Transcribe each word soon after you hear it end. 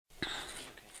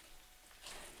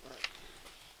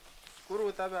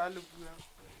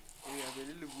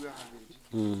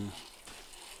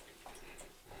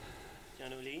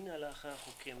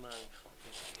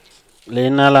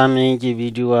Leina la me ke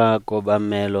bidiwa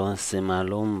Kobamelo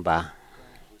Simalomba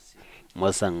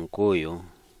Mosankoyo.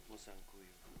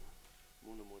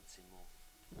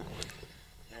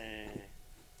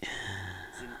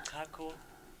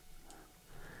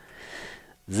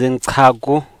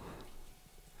 Zinchaku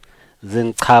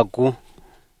Zinchaku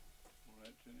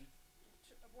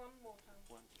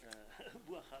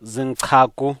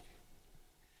Zinchaku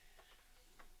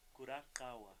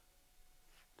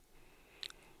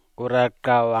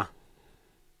Kurakawa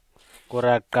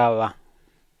Kurakawa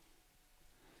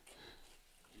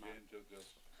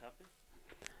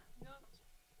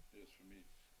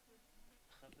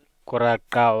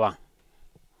Kurakawa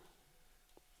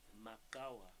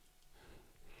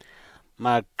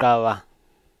Makawa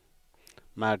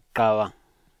Makawa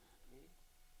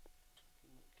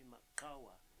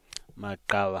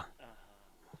Makawa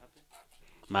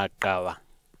Makawa.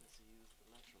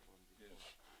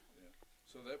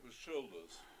 So that was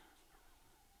shoulders.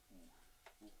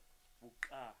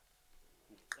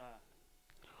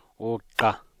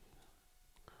 Uka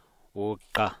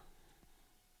Uka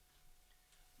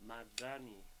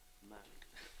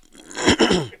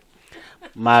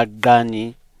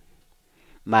Magani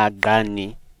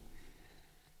Magani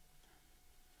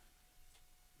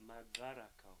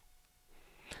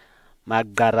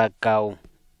Magarakau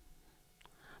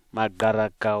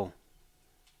Magarakau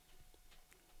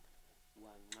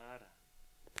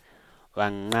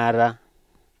Wangara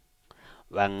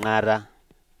Wangara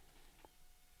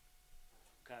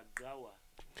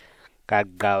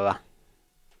Kagawa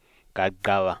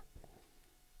Kagawa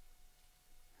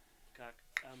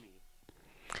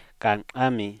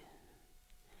Kangami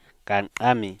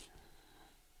Kangami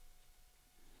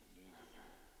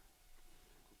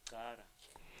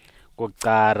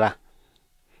Kukara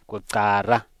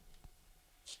Kukara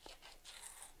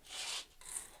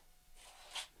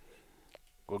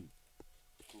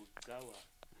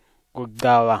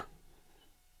Kugawa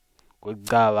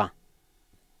Kugawa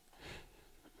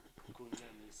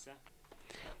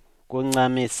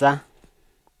Kungamisa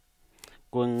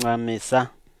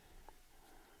Kungamisa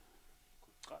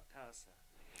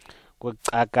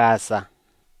Kucakasa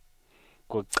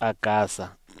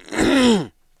Kucakasa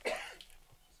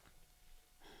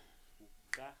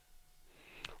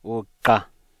Uka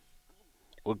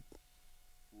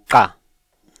Uka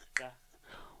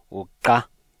Uka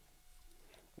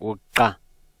Uka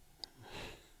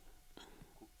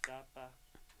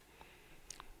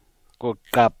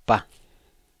Kukapa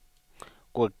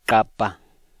Kukapa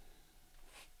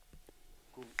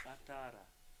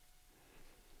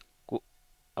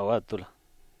Awatula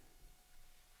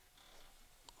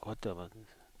What about this?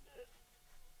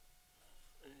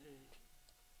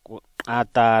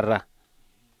 Atara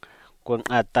Kun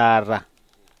atara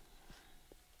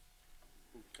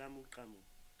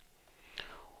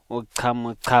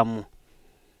Ukamu kamu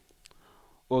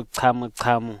Ukamu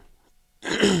kamu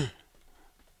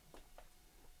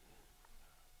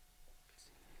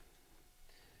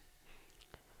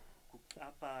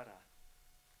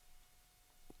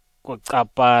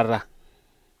Kukapara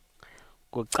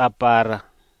Kukapara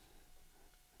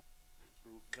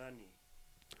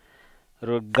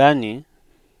Rugani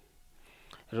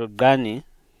Rugani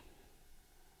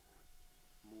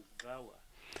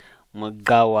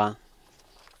Mugawa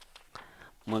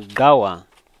Mugawa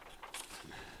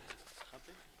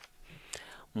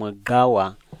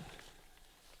Mugawa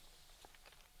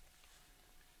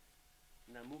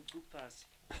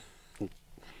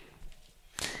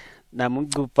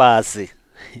Namugupasi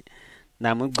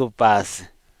Namugupasi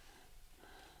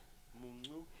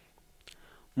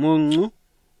Mungu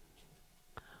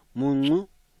Mungu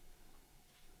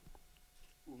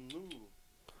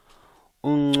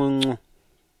Ungungu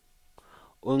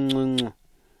Ungungu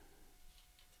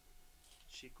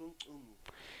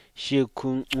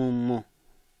Shikunumu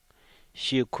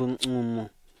Shikunumu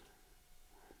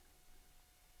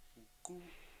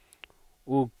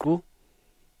Uku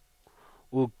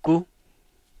Uku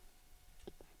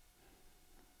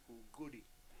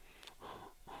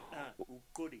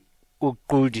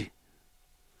Ukudi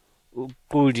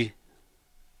Ukudi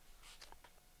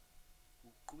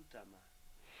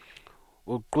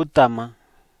Ukutama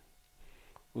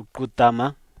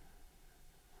Ukutama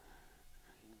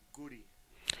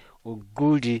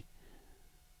Ugudi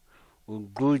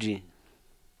Ugudi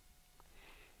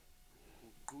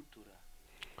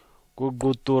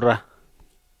Gugutura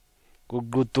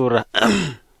Gugutura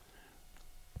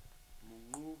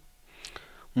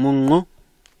Mungu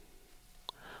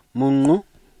Mungu.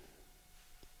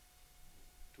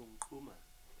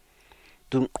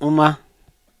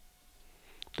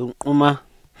 Tunquma.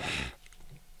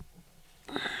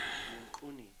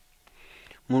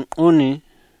 Munquni.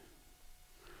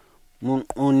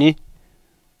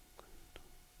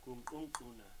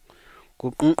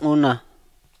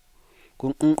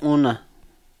 Kunqunquna.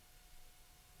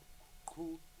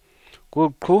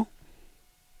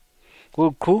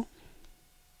 Kuqu.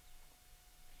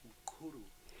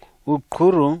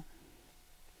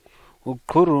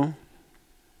 Uqhuru.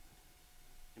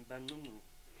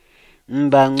 Mbanqunqu.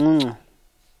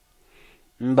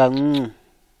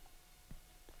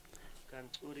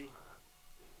 Kancuri.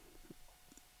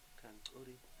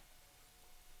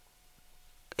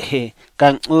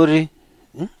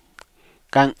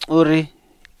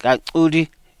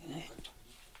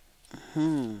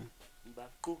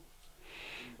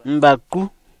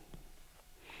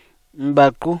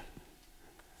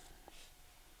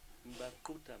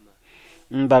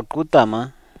 Mbaqutama.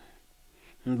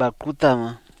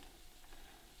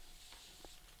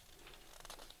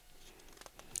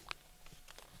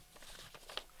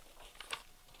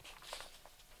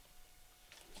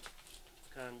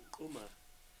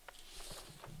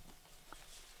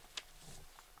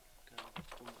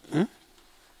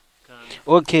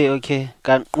 Okay.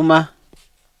 Kanquma.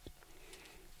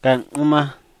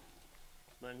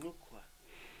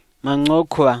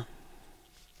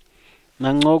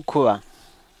 Manqokwa.